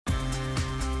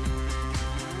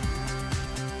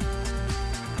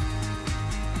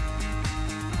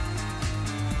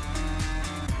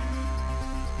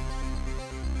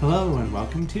Hello and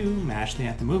welcome to Mashley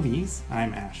at the Movies.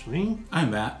 I'm Ashley.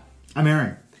 I'm Matt. I'm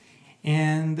Aaron.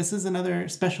 And this is another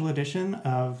special edition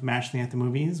of Mashley at the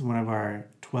Movies, one of our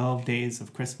 12 Days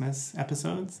of Christmas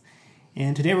episodes.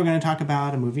 And today we're going to talk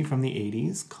about a movie from the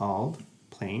 80s called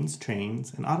Planes,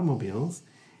 Trains, and Automobiles.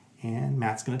 And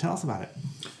Matt's going to tell us about it.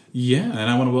 Yeah, and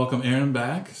I want to welcome Aaron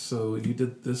back. So you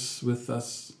did this with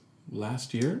us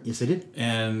last year. Yes, I did.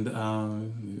 And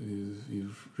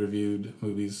you've reviewed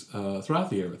movies throughout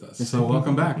the year with us. So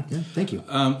welcome back. Yeah, thank you.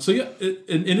 And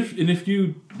if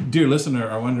you, dear listener,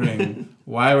 are wondering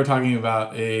why we're talking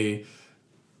about a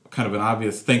kind of an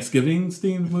obvious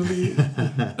Thanksgiving-themed movie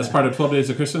as part of 12 Days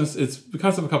of Christmas, it's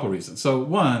because of a couple reasons. So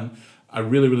one, I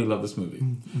really, really love this movie.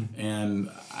 And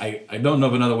I don't know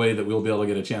of another way that we'll be able to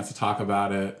get a chance to talk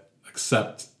about it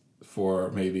except for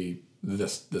maybe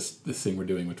this thing we're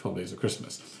doing with 12 Days of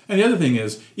Christmas. And the other thing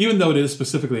is, even though it is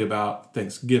specifically about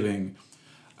Thanksgiving,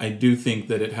 I do think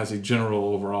that it has a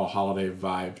general overall holiday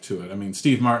vibe to it. I mean,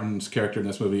 Steve Martin's character in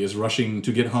this movie is rushing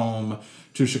to get home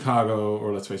to Chicago,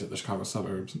 or let's face it, the Chicago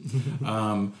suburbs,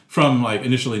 from like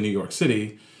initially New York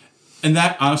City. And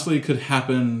that honestly could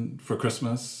happen for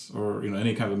Christmas or,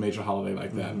 any kind of a major holiday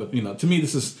like that. But, to me,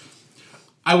 this is,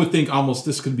 I would think almost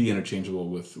this could be interchangeable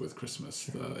with Christmas.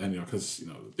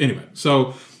 Anyway.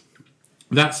 So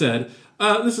that said,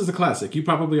 this is a classic. You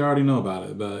probably already know about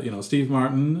it. But, Steve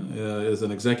Martin is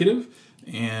an executive,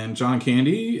 and John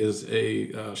Candy is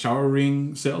a shower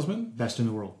ring salesman. Best in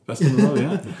the world. Best in the world,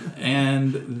 yeah.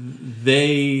 And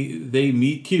they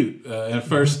meet cute.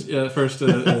 First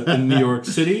in New York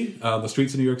City, the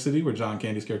streets of New York City, where John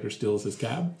Candy's character steals his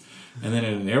cab, and then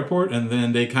in an airport, and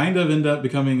then they kind of end up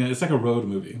becoming it's like a road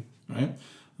movie, right?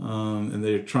 And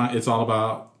it's all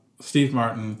about Steve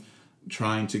Martin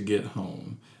trying to get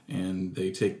home, and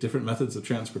they take different methods of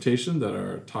transportation that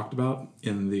are talked about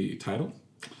in the title.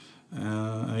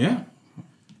 Yeah.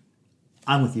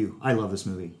 I'm with you. I love this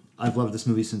movie. I've loved this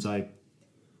movie since I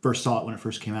first saw it when it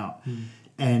first came out.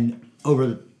 And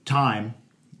over time,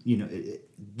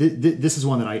 this is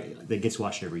one that gets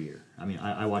watched every year. I mean,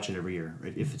 I watch it every year.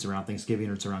 If it's around Thanksgiving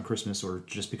or it's around Christmas or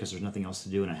just because there's nothing else to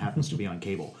do and it happens to be on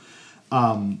cable.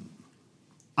 I'm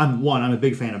a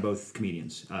big fan of both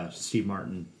comedians, Steve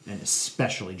Martin and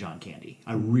especially John Candy.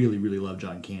 I really, really love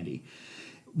John Candy.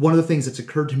 One of the things that's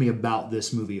occurred to me about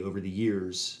this movie over the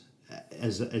years,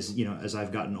 as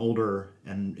I've gotten older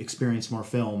and experienced more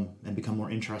film and become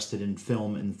more interested in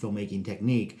film and filmmaking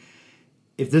technique,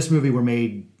 if this movie were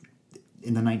made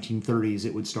in the 1930s,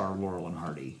 it would star Laurel and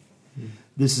Hardy.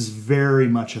 This is very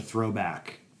much a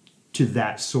throwback to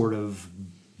that sort of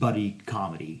buddy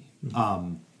comedy.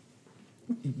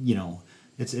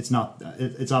 It's not.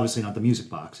 It's obviously not the Music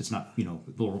Box. It's not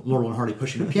Laurel and Hardy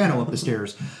pushing a piano up the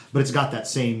stairs, but it's got that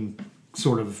same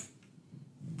sort of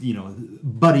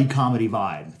buddy comedy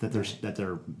vibe that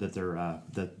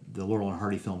the Laurel and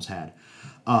Hardy films had.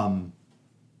 I've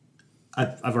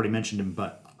already mentioned him,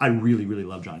 but I really, really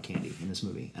love John Candy in this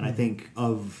movie, and I think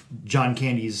of John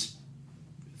Candy's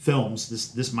films,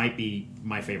 this might be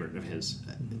my favorite of his,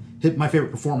 my favorite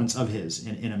performance of his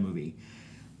in a movie.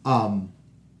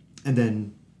 And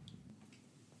then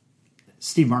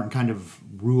Steve Martin kind of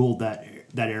ruled that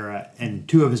era, and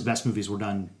two of his best movies were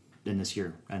done in this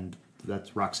year, and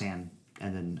that's Roxanne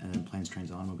and then Planes, Trains,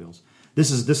 and Automobiles.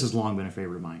 This has long been a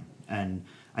favorite of mine, and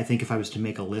I think if I was to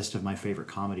make a list of my favorite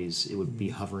comedies, it would be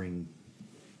hovering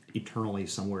eternally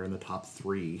somewhere in the top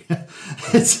 3.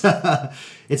 It's an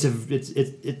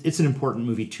important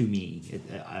movie to me.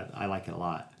 I like it a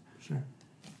lot. Sure.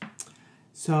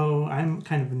 So I'm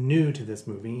kind of new to this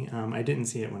movie. I didn't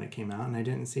see it when it came out, and I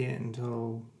didn't see it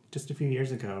until just a few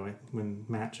years ago when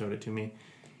Matt showed it to me.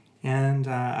 And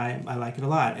I like it a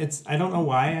lot. I don't know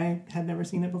why I had never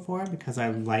seen it before, because I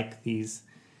like these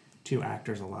two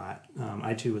actors a lot.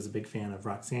 I, too, was a big fan of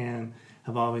Roxanne.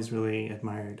 I've always really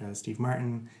admired Steve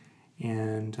Martin.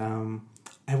 And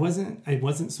I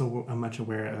wasn't so much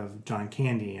aware of John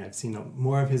Candy. I've seen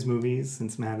more of his movies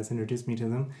since Matt has introduced me to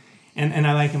them. And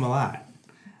I like him a lot.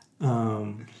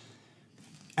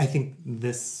 I think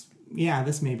this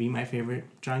may be my favorite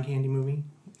John Candy movie.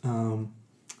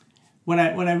 What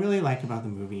I really like about the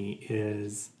movie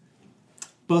is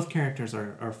both characters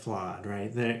are flawed,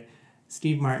 right?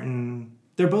 Steve Martin,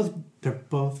 they're both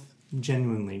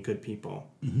genuinely good people.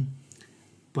 Mm-hmm.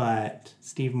 But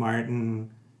Steve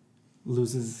Martin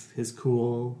loses his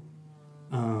cool,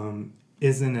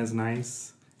 isn't as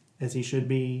nice as he should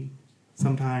be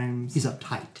sometimes. He's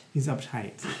uptight.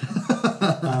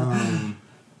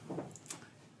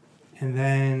 And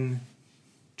then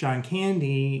John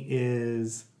Candy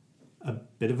is a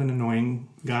bit of an annoying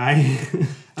guy.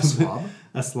 A slob.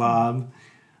 A slob.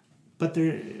 but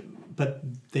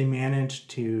they manage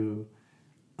to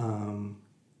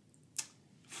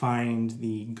find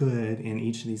the good in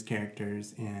each of these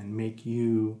characters and make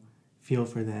you feel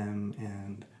for them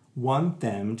and want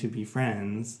them to be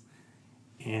friends.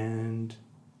 And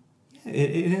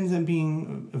it ends up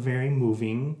being a very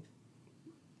moving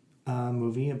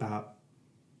movie about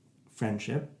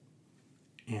friendship.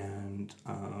 And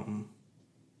and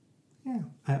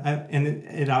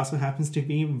it also happens to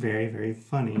be very, very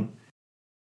funny.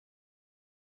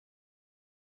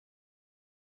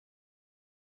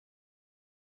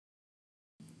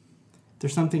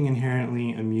 There's something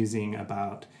inherently amusing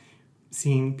about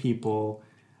seeing people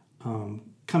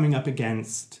coming up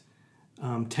against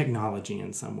technology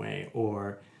in some way,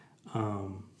 or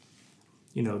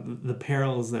the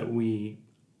perils that we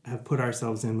have put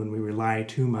ourselves in when we rely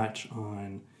too much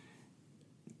on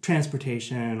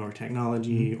transportation or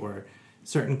technology or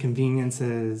certain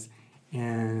conveniences,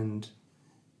 and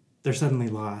they're suddenly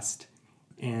lost,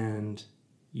 and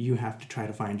you have to try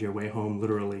to find your way home,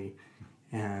 literally,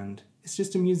 and it's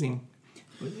just amusing.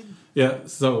 Yeah,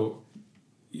 so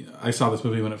I saw this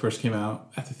movie when it first came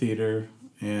out at the theater,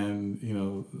 and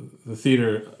the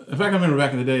theater. In fact, I remember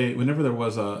back in the day, whenever there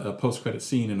was a post-credit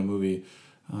scene in a movie,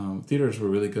 theaters were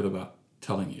really good about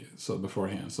telling you so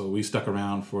beforehand. So we stuck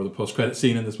around for the post-credit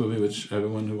scene in this movie, which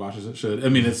everyone who watches it should. I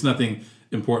mean, it's nothing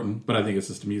important, but I think it's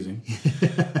just amusing.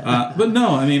 But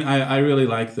no, I mean, I really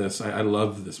like this. I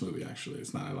love this movie. Actually,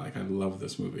 it's not I love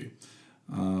this movie.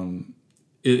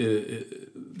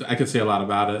 I could say a lot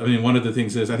about it. I mean, one of the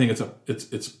things is I think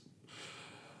it's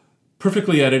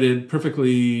perfectly edited,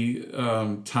 perfectly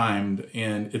timed,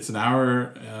 and it's an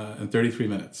hour and 33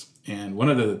 minutes. And one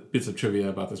of the bits of trivia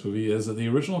about this movie is that the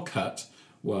original cut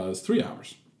was 3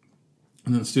 hours.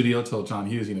 And then the studio told John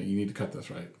Hughes, you need to cut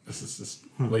this, right? This is just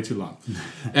way too long.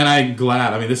 And I'm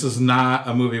glad. I mean, this is not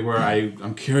a movie where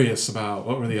I'm curious about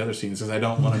what were the other scenes, because I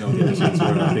don't want to know what the other scenes were.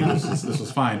 I think this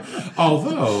was fine.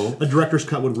 Although a director's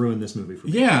cut would ruin this movie for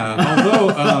me. Yeah.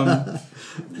 Although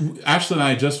Ashley and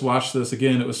I just watched this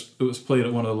again. It was played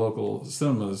at one of the local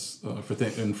cinemas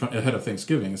ahead of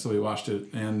Thanksgiving, so we watched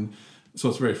it, and so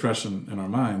it's very fresh in our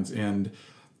minds. And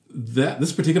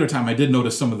this particular time, I did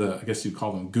notice some of the, I guess you'd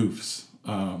call them goofs,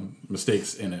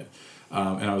 mistakes in it.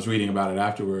 And I was reading about it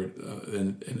afterward,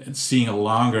 and seeing a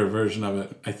longer version of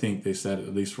it, I think they said,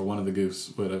 at least for one of the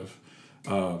goofs, would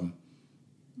have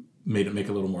made it make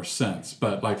a little more sense.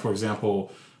 But, like, for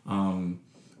example,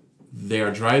 they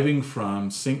are driving from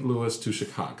St. Louis to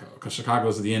Chicago, because Chicago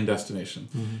is the end destination.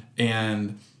 Mm-hmm.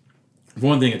 And for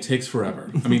one thing, it takes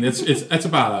forever. I mean, it's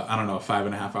about a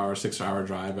 5.5 hour, 6 hour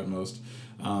drive at most.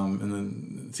 And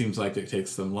then it seems like it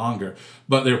takes them longer.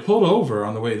 But they're pulled over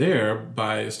on the way there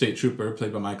by a state trooper,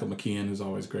 played by Michael McKean, who's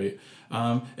always great.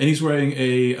 And he's wearing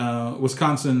a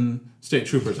Wisconsin state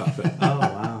trooper's outfit. Oh,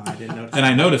 wow. I didn't notice And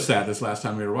I noticed that this last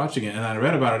time we were watching it. And I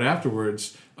read about it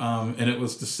afterwards. And it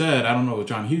was said, I don't know if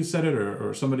John Hughes said it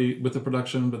or somebody with the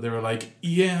production, but they were like,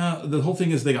 yeah, the whole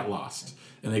thing is they got lost.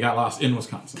 And they got lost in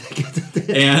Wisconsin.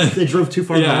 And they drove too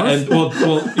far north. And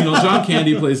John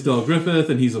Candy plays Del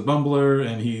Griffith, and he's a bumbler,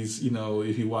 and he's,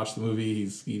 if you watch the movie,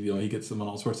 he gets them in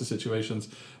all sorts of situations.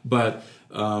 But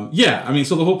so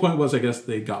the whole point was, I guess,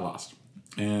 they got lost,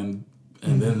 and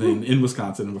then in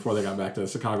Wisconsin, and before they got back to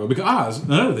Chicago. Because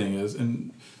another thing is,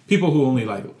 and people who only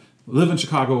live in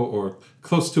Chicago or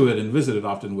close to it and visit it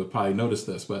often would probably notice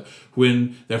this, but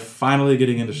when they're finally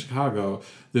getting into Chicago,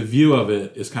 the view of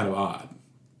it is kind of odd.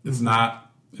 It's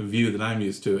not a view that I'm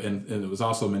used to. And it was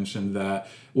also mentioned that,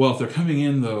 well, if they're coming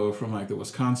in, though, from the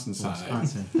Wisconsin side,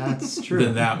 that's true.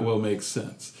 Then that will make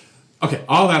sense. Okay,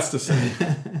 all that's to say,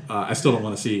 I still don't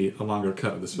want to see a longer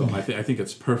cut of this film. I think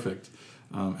it's perfect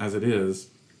as it is.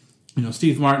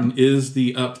 Steve Martin is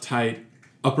the uptight,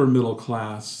 upper middle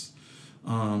class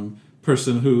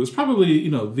person who is probably,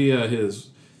 via his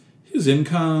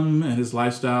income and his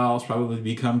lifestyle, has probably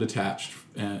become detached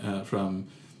from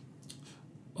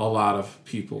a lot of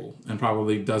people, and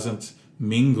probably doesn't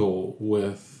mingle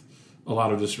with a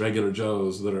lot of just regular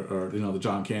Joes that are the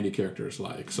John Candy characters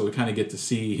like. So we kind of get to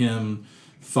see him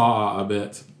thaw a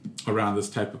bit around this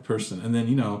type of person. And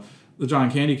then, the John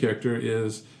Candy character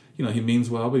is, he means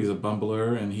well, but he's a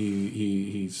bumbler, and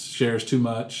he shares too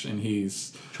much, and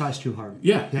he's tries too hard.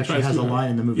 Yeah, he actually has a line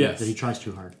in the movie that he tries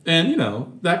too hard. And you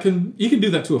can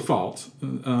do that to a fault.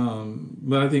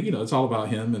 But I think it's all about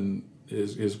him and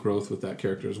his growth with that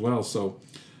character as well. So,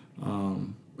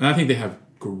 and I think they have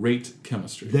great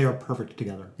chemistry. They are perfect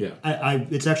together. Yeah.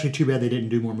 It's actually too bad they didn't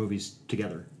do more movies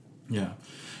together. Yeah.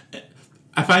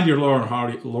 I find your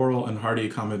Laurel and Hardy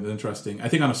comment interesting. I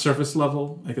think on a surface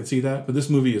level, I could see that, but this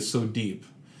movie is so deep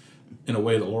in a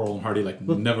way that Laurel and Hardy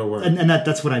never were. And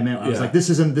that's what I meant. I was Yeah. like, this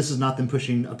is not them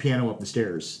pushing a piano up the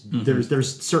stairs.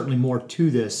 There's certainly more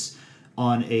to this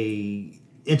on a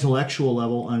intellectual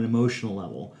level, on an emotional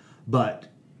level, but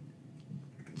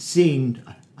seeing,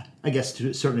 I guess to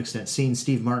a certain extent, seeing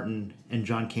Steve Martin and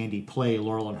John Candy play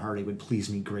Laurel and Hardy would please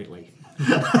me greatly.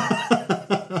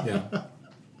 Yeah.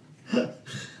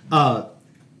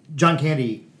 John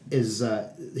Candy is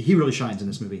he really shines in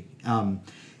this movie,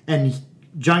 and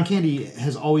John Candy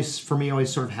has always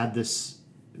sort of had this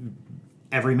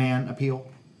everyman appeal.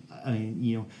 I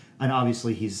mean, and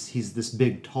obviously he's this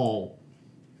big, tall.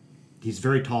 He's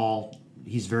very tall.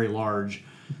 He's very large,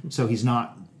 so he's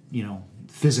not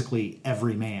physically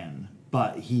every man,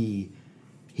 but he's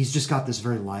just got this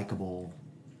very likable,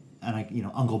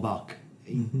 and Uncle Buck.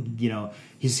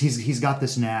 He's got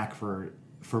this knack for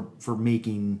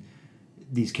making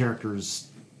these characters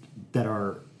that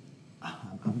are.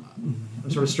 I'm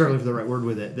sort of struggling for the right word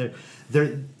with it.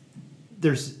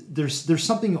 There's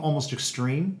something almost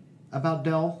extreme about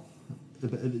Del,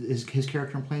 his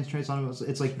character in Planes, Trains, Automobiles.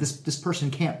 It's like this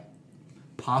person can't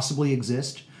possibly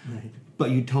exist, Right.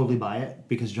 but you totally buy it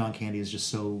because John Candy is just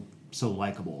so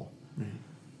likable.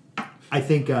 Right. I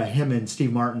think him and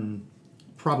Steve Martin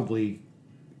probably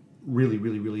really,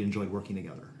 really, really enjoyed working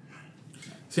together.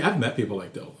 See, I've met people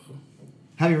like Del, though.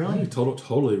 Have you really? He's a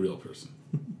totally real person.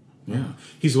 Yeah.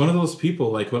 He's one of those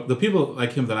people, the people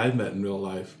like him that I've met in real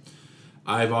life,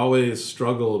 I've always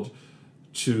struggled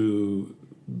to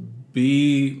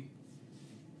be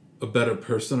a better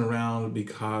person around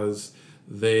because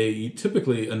they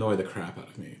typically annoy the crap out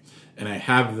of me. And I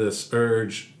have this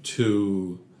urge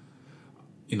to,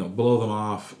 blow them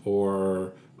off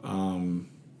or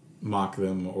mock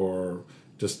them or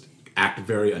just act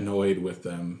very annoyed with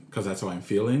them because that's how I'm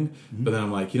feeling. Mm-hmm. But then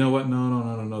I'm like, you know what?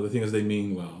 No. The thing is, they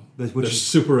mean well. They're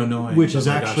super annoying. Which is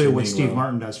actually what Steve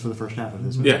Martin does for the first half of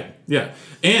this movie. Yeah.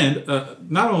 And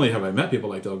not only have I met people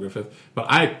like Del Griffith, but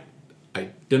I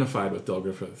identified with Del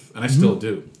Griffith, and I still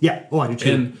do. Yeah. Oh, I do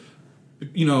too. And,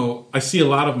 I see a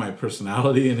lot of my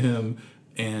personality in him,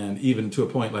 and even to a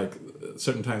point,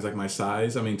 certain times, my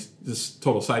size. I mean, just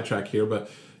total sidetrack here, but,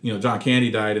 John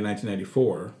Candy died in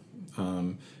 1994,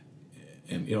 and,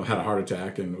 had a heart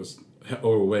attack and was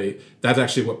overweight. That's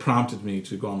actually what prompted me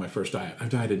to go on my first diet. I've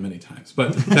dieted many times,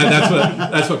 but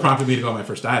that's what prompted me to go on my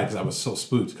first diet because I was so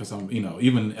spooked because I'm,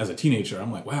 even as a teenager,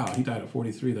 I'm like, wow, he died at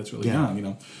 43. That's really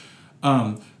young,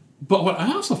 But what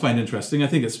I also find interesting, I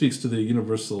think it speaks to the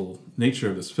universal nature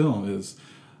of this film, is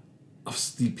of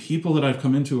the people that I've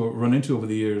run into over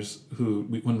the years who,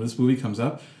 when this movie comes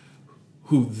up,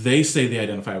 who they say they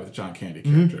identify with the John Candy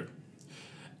character.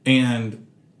 And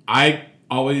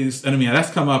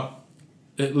that's come up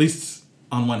at least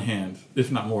on one hand,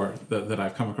 if not more, that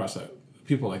I've come across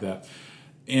people like that.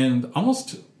 And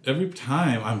almost every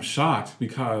time I'm shocked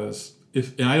because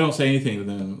and I don't say anything to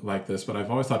them like this, but I've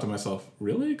always thought to myself,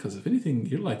 really? Because if anything,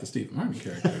 you're like the Steve Martin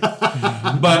character.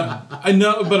 But I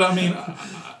know, I mean,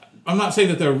 I'm not saying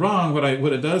that they're wrong.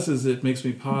 What it does is it makes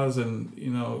me pause and,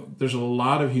 there's a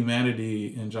lot of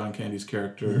humanity in John Candy's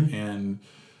character and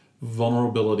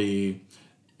vulnerability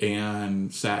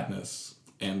and sadness.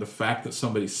 And the fact that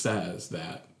somebody says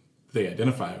that they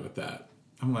identify with that,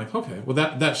 I'm like, okay, well,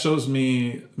 that shows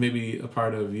me maybe a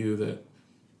part of you that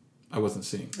I wasn't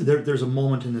seeing. There's a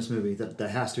moment in this movie that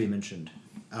has to be mentioned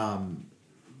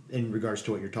in regards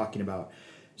to what you're talking about.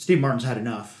 Steve Martin's had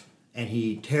enough, and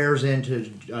he tears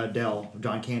into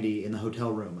John Candy in the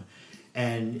hotel room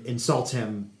and insults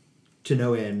him to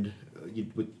no end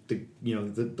with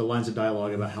the lines of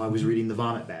dialogue about how I was reading the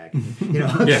vomit bag.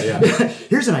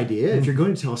 Here's an idea. If you're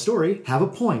going to tell a story, have a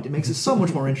point. It makes it so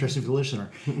much more interesting for the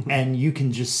listener. And you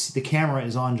can the camera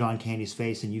is on John Candy's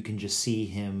face, and you can just see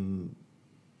him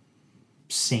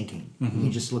sinking. He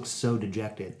just looks so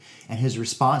dejected. And his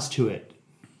response to it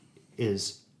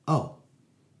is, oh,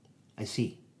 I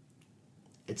see.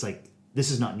 It's like, this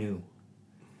is not new.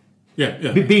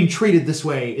 Yeah. Being treated this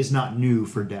way is not new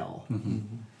for Del. Mm-hmm.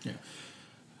 Yeah.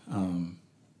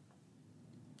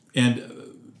 And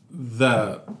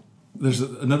there's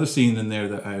another scene in there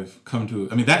that I've come to.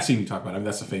 I mean, that scene you talk about. I mean,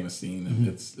 that's a famous scene. And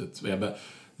But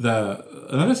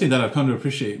another scene that I've come to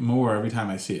appreciate more every time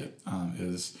I see it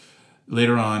is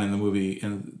later on in the movie,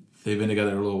 and they've been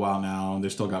together a little while now, and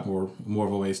they've still got more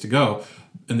of a ways to go,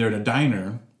 and they're in a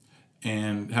diner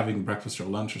and having breakfast or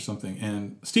lunch or something,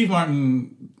 and Steve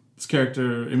Martin's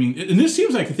character. I mean, and this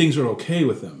seems like things are okay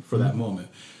with them for that moment.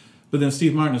 But then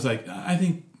Steve Martin is like, I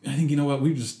think you know what,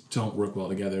 we just don't work well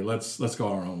together. Let's go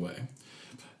our own way.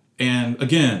 And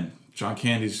again, John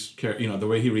Candy's character, the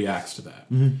way he reacts to that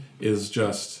is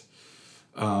just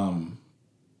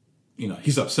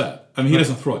he's upset. I mean, he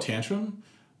doesn't throw a tantrum,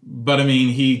 but I mean,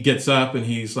 he gets up and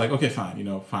he's like, okay,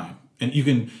 fine, fine. And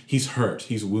he's hurt,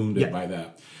 he's wounded by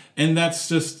that. And that's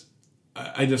just,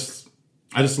 I just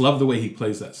love the way he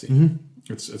plays that scene.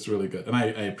 It's really good. And I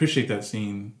appreciate that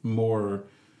scene more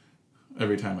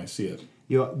every time I see it.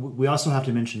 We also have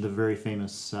to mention the very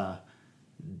famous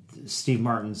Steve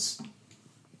Martin's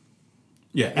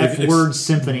F-word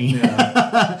symphony,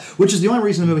 which is the only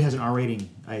reason the movie has an R rating,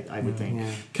 I would think.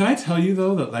 Yeah. Can I tell you,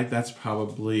 though, that that's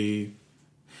probably...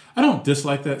 I don't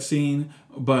dislike that scene,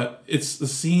 but it's the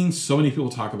scene so many people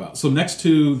talk about. So next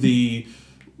to the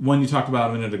one you talked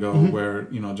about a minute ago, where,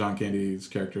 John Candy's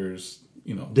character is,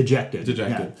 dejected.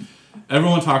 Yeah.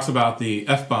 Everyone talks about the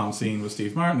F-bomb scene with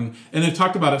Steve Martin, and they've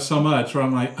talked about it so much where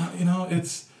I'm like,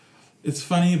 it's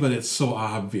funny, but it's so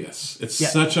obvious. It's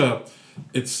such a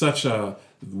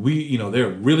they're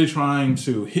really trying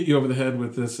to hit you over the head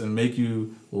with this and make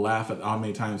you laugh at how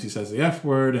many times he says the F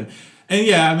word, and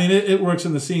yeah, I mean it works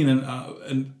in the scene,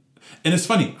 and it's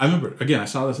funny. I remember, again, I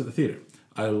saw this at the theater.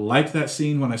 I liked that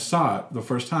scene when I saw it the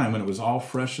first time, when it was all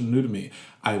fresh and new to me.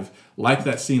 I've liked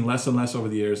that scene less and less over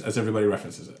the years as everybody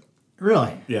references it.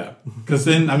 Really? Yeah. Because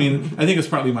then, I mean, I think it's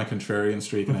partly my contrarian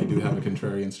streak, and I do have a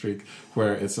contrarian streak,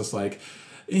 where it's just like,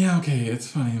 yeah, okay, it's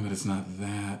funny, but it's not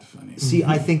that funny. See,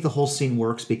 I think the whole scene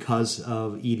works because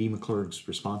of Edie McClurg's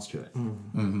response to it.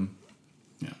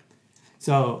 Yeah.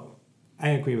 So, I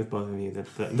agree with both of you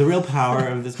that the real power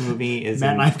of this movie is...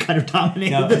 Matt and I've kind of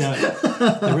dominated this.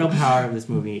 The real power of this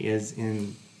movie is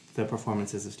in the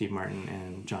performances of Steve Martin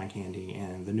and John Candy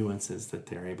and the nuances that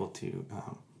they're able to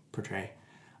portray.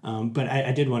 But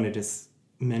I did want to just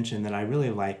mention that I really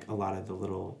like a lot of the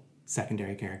little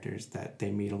secondary characters that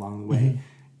they meet along the way.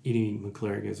 Edie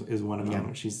McClurg is one of them.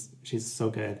 Yeah. She's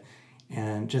so good.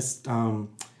 And just...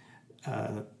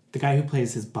 the guy who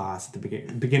plays his boss at the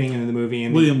beginning of the movie,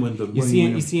 and William Wyndham. You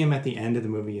see him at the end of the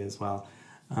movie as well.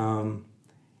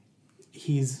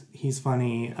 He's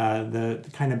funny. The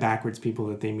kind of backwards people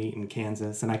that they meet in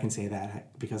Kansas, and I can say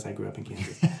that because I grew up in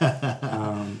Kansas.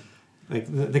 Like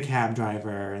the cab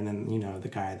driver, and then the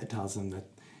guy that tells them that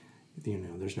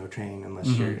there's no train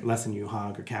unless you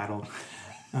hog or cattle.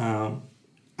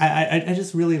 I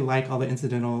just really like all the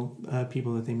incidental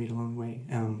people that they meet along the way.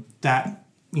 That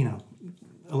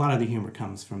a lot of the humor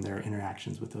comes from their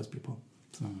interactions with those people.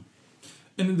 So.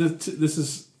 And this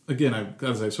is, again,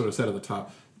 as I sort of said at the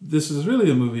top, this is really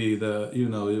a movie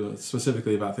that,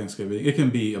 specifically about Thanksgiving. It can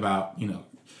be about,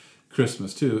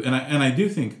 Christmas too. And I do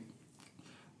think,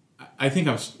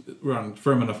 we're on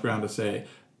firm enough ground to say,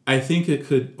 I think it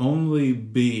could only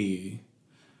be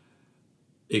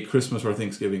a Christmas or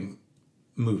Thanksgiving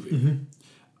movie.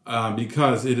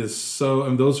 Because it is so,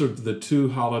 and those are the two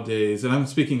holidays, and I'm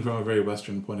speaking from a very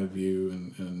Western point of view,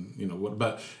 and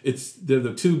but they're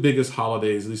the two biggest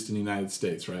holidays, at least in the United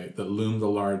States, right? That loom the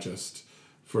largest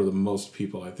for the most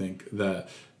people. I think that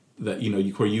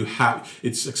where you have,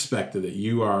 it's expected that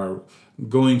you are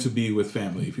going to be with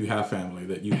family, if you have family,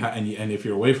 that you have, and if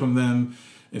you're away from them,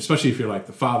 especially if you're like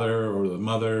the father or the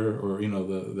mother or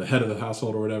the head of the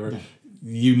household or whatever,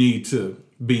 you need to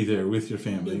be there with your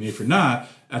family, and if you're not,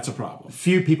 that's a problem.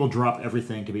 Few people drop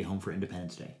everything to be home for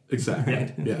Independence Day. Exactly.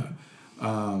 Right.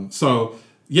 Yeah. So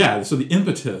the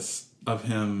impetus of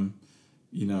him,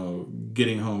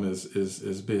 getting home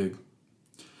is big.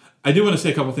 I do want to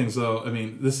say a couple things though. I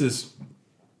mean, this is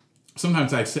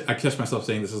sometimes I catch myself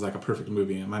saying this is like a perfect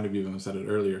movie. I might have even said it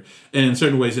earlier, and in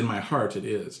certain ways, in my heart, it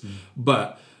is.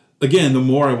 But again, the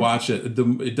more I watch it,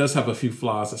 it does have a few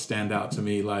flaws that stand out to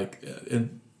me. Like,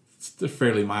 and they're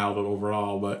fairly mild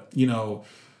overall, but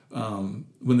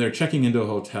when they're checking into a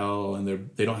hotel and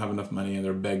they don't have enough money and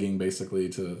they're begging,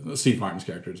 basically, Steve Martin's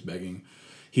character is begging.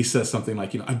 He says something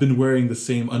like, I've been wearing the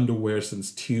same underwear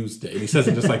since Tuesday. And he says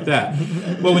it just like that.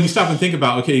 Well, when you stop and think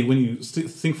about, okay, when you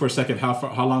think for a second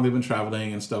how long they've been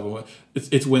traveling and stuff,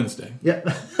 it's Wednesday. Yeah.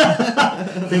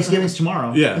 Thanksgiving's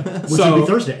tomorrow. Yeah. Which will be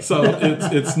Thursday. So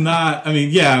it's not,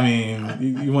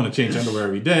 you want to change underwear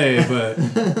every day, but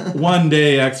one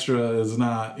day extra is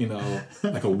not,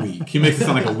 like a week. He makes it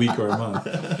sound like a week or a month.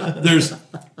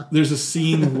 There's a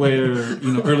scene where,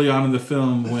 early on in the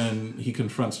film when he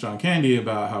confronts John Candy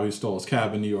about how he stole his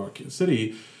cab in New York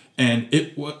City, and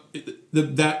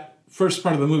that first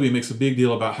part of the movie makes a big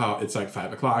deal about how it's like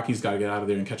 5:00, he's got to get out of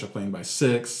there and catch a plane by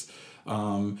 6.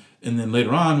 And then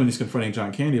later on, when he's confronting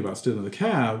John Candy about stealing the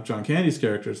cab, John Candy's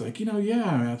character is like,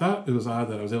 I thought it was odd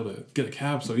that I was able to get a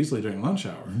cab so easily during lunch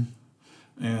hour.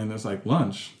 And it's like,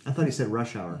 lunch? I thought he said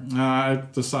rush hour. I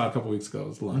just saw it a couple weeks ago. It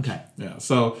was lunch. Okay. Yeah.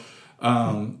 So,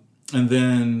 and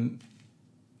then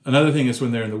another thing is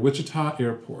when they're in the Wichita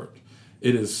airport,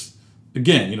 it is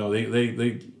again,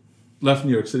 they left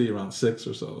New York City around 6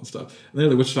 or so and stuff. And they're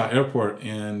at the Wichita Airport,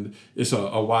 and it's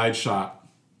a wide shot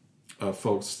of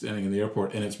folks standing in the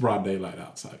airport, and it's broad daylight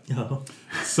outside. Oh.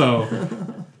 So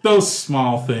those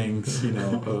small things, and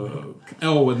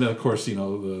then of course,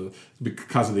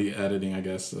 because of the editing, I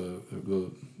guess,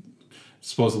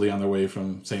 supposedly on their way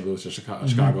from St. Louis to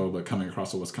Chicago, but coming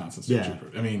across the Wisconsin State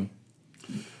Trooper. I mean,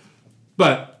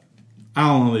 but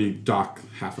I'll only dock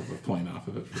half of a point off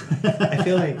of it. I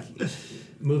feel like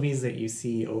movies that you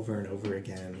see over and over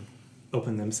again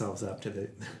open themselves up to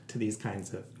these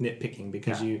kinds of nitpicking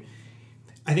because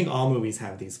I think all movies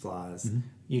have these flaws. Mm-hmm.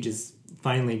 You just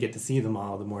finally get to see them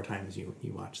all the more times you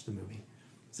watch the movie.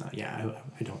 So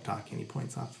I don't dock any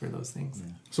points off for those things.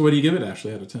 Yeah. So what do you give it,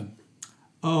 Ashley, out of 10?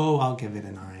 Oh, I'll give it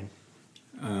a 9.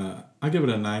 I'll give it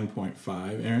a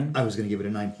 9.5. Aaron? I was going to give it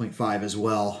a 9.5 as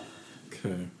well.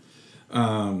 Okay.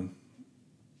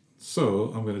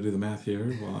 So I'm going to do the math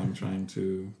here while I'm trying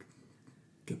to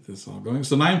get this all going.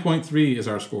 So 9.3 is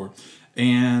our score.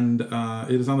 And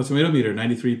it is on the Tomato Meter,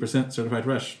 93% certified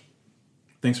fresh.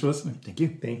 Thanks for listening. Thank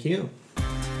you. Thank you.